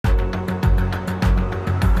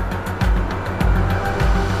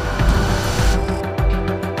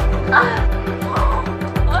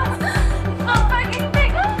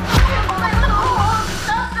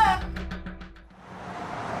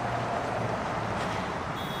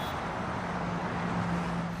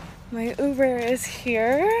My Uber is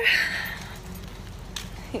here.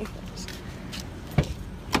 Good.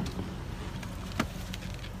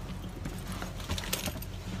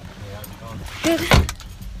 Good?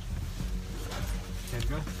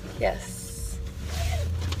 Yes.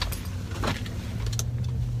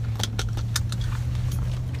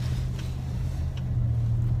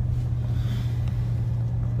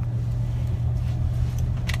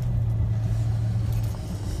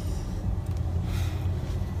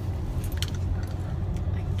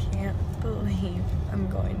 I can't believe I'm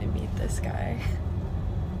going to meet this guy.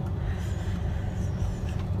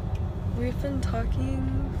 We've been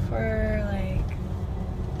talking for like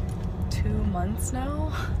 2 months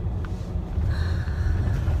now.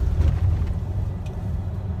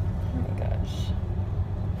 Oh my gosh.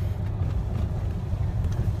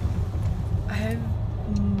 I've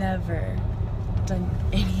never done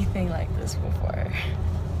anything like this before.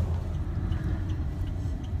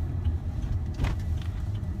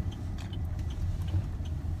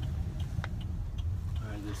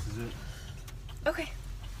 Alright, this is it. Okay.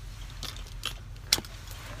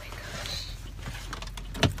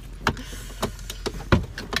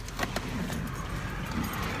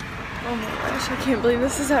 Oh my gosh, I can't believe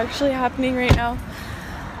this is actually happening right now.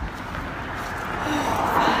 Oh,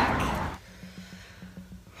 fuck.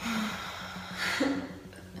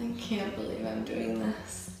 I can't believe I'm doing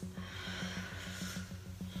this.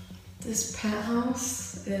 This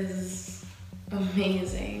penthouse is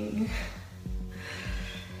amazing.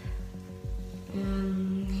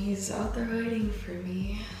 And he's out there waiting for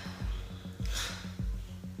me.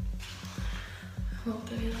 I hope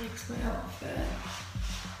that he likes my outfit.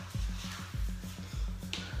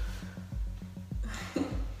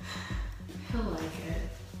 He'll like it.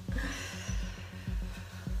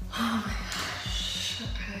 Oh my gosh,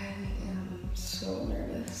 I am so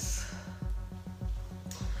nervous.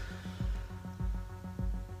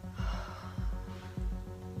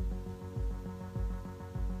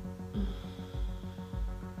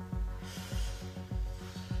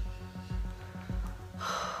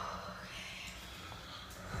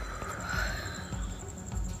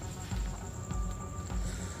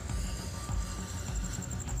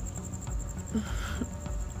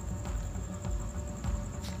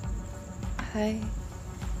 Hi.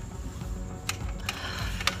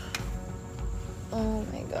 Oh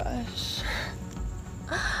my gosh.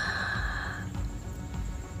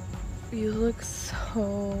 You look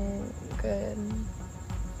so good.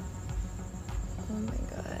 Oh my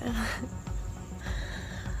god.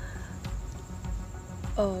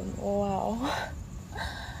 Oh wow.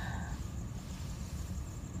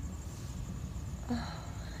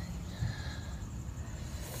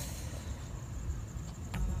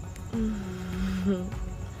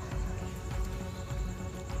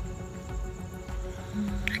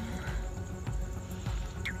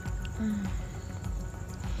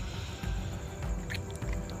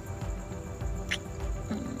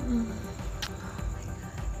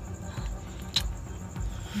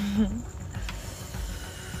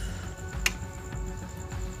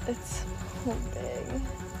 It's so big.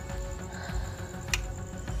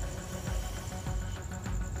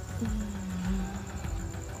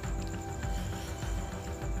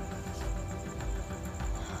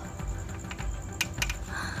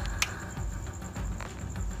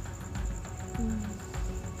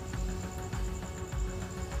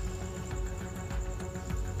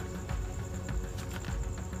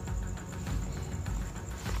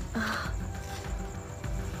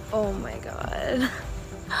 Oh my god.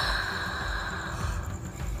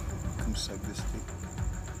 Come suck this dick.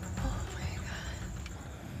 Oh my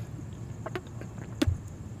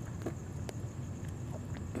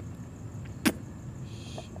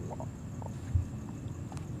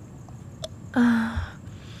god.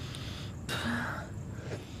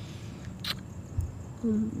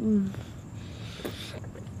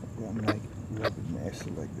 I'm like, rub it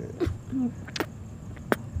nasty like that.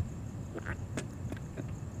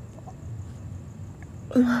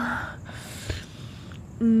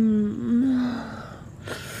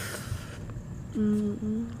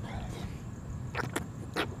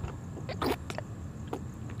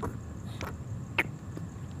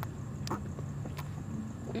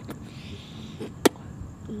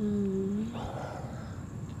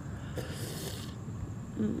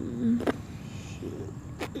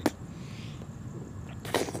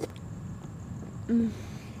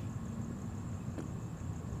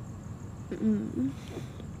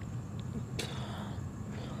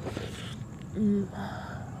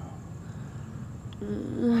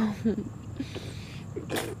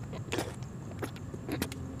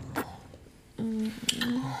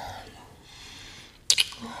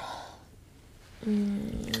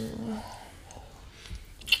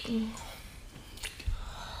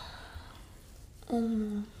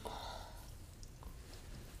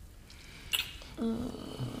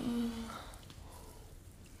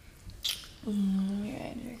 Let me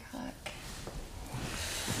ride your cock.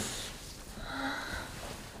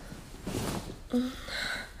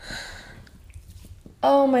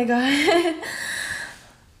 Oh my god.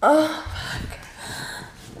 Oh fuck.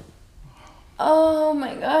 Oh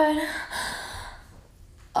my god.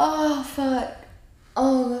 Oh fuck.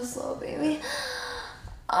 Oh, go slow, baby.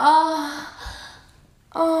 Oh.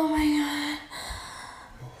 Oh my god.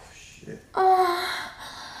 Oh shit. Oh.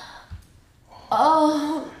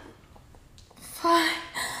 Oh. Fuck.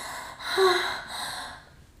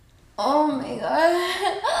 Oh my god.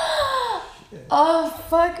 Shit. Oh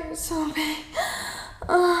fuck, you're so big.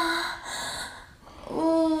 Oh.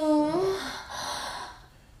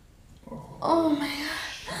 Oh my god.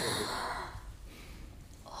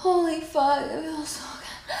 Holy fuck, it feels so good.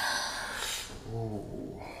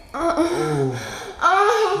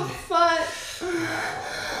 Oh fuck.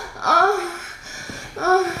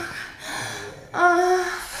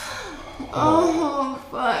 Oh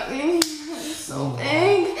fuck, baby. It's so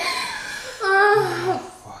big.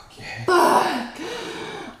 Fuck yeah. Fuck.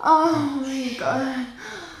 Oh my god.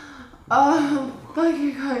 Oh fuck,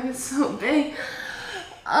 your cock is so big.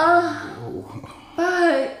 Fuck.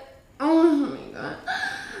 Oh my god.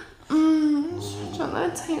 Stretch on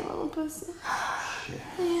that tight little pussy.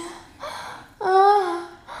 Yeah.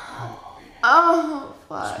 Oh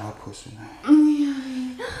fuck. It's my pussy now.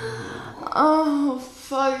 Yeah. Oh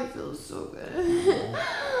fuck, it feels so good.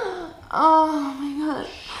 Oh my god.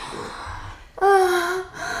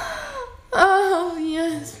 Oh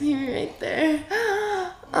yes, baby, right there.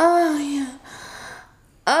 Oh yeah.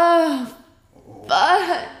 Oh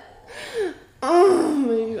fuck. Oh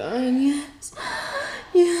my god, yes.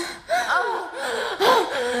 Yeah. Oh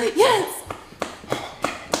yes.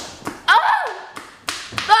 Oh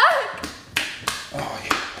fuck. Oh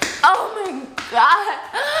yeah. Oh my god.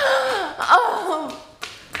 Oh.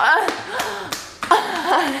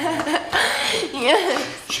 Yes.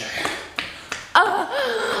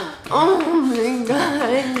 Oh my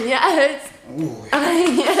god. Yes. Oh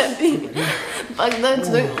Yeah, baby. Fuck that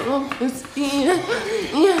sweet little pussy.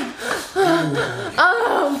 Yeah.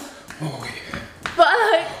 Oh. Oh yeah.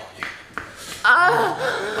 Fuck. Oh.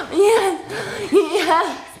 Yes.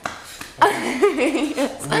 Yes.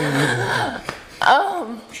 Yes.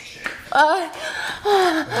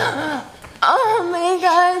 Oh my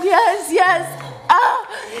god, yes, yes. Oh,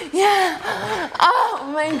 yeah. Oh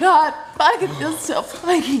my god. Fuck, it feels so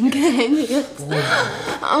fucking good. Yes.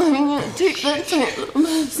 Oh, I'm gonna take that tight little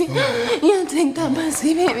pussy. Yeah, take that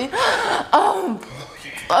pussy, baby. Oh,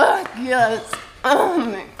 fuck, yes. Oh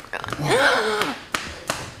my god.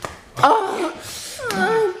 Oh,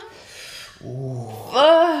 fuck.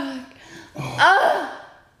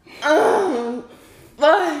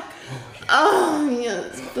 Fuck. Oh,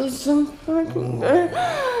 yes, it feels so fucking good.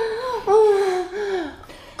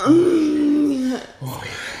 Yeah.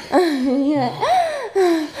 Yeah.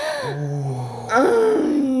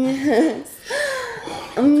 Yes.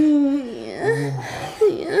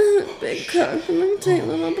 Yeah. Big cock and my tight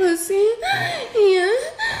little pussy. Yeah.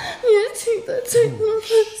 Yeah, take that tight little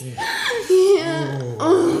pussy. Yeah.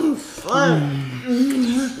 Oh, fuck.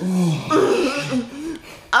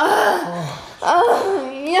 Oh,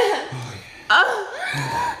 yeah. Yeah.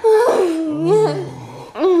 Yeah.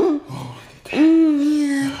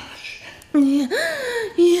 Yeah.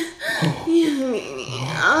 Yeah, baby.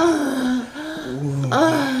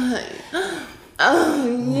 Oh,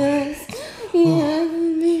 yes. Yeah,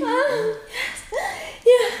 baby. Yes.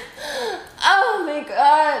 Yeah. Oh my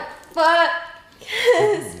god. Fuck.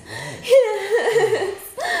 Yes. Yes.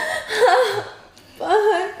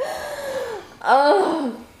 Fuck.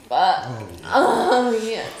 Oh, fuck. Oh,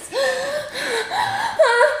 yes.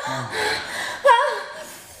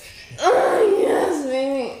 Oh, yes,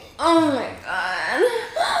 baby. Oh my god.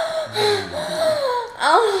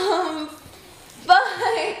 Oh,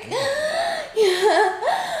 fuck. Yeah.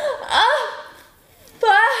 Oh,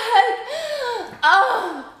 fuck.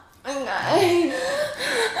 Oh my god.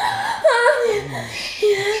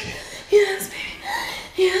 Yeah. Yes, baby.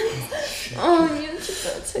 Yes. Oh, you just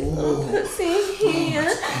got to take little pussy.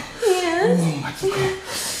 Yeah. Yes.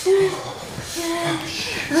 Yeah. Yeah.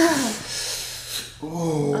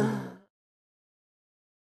 Oh.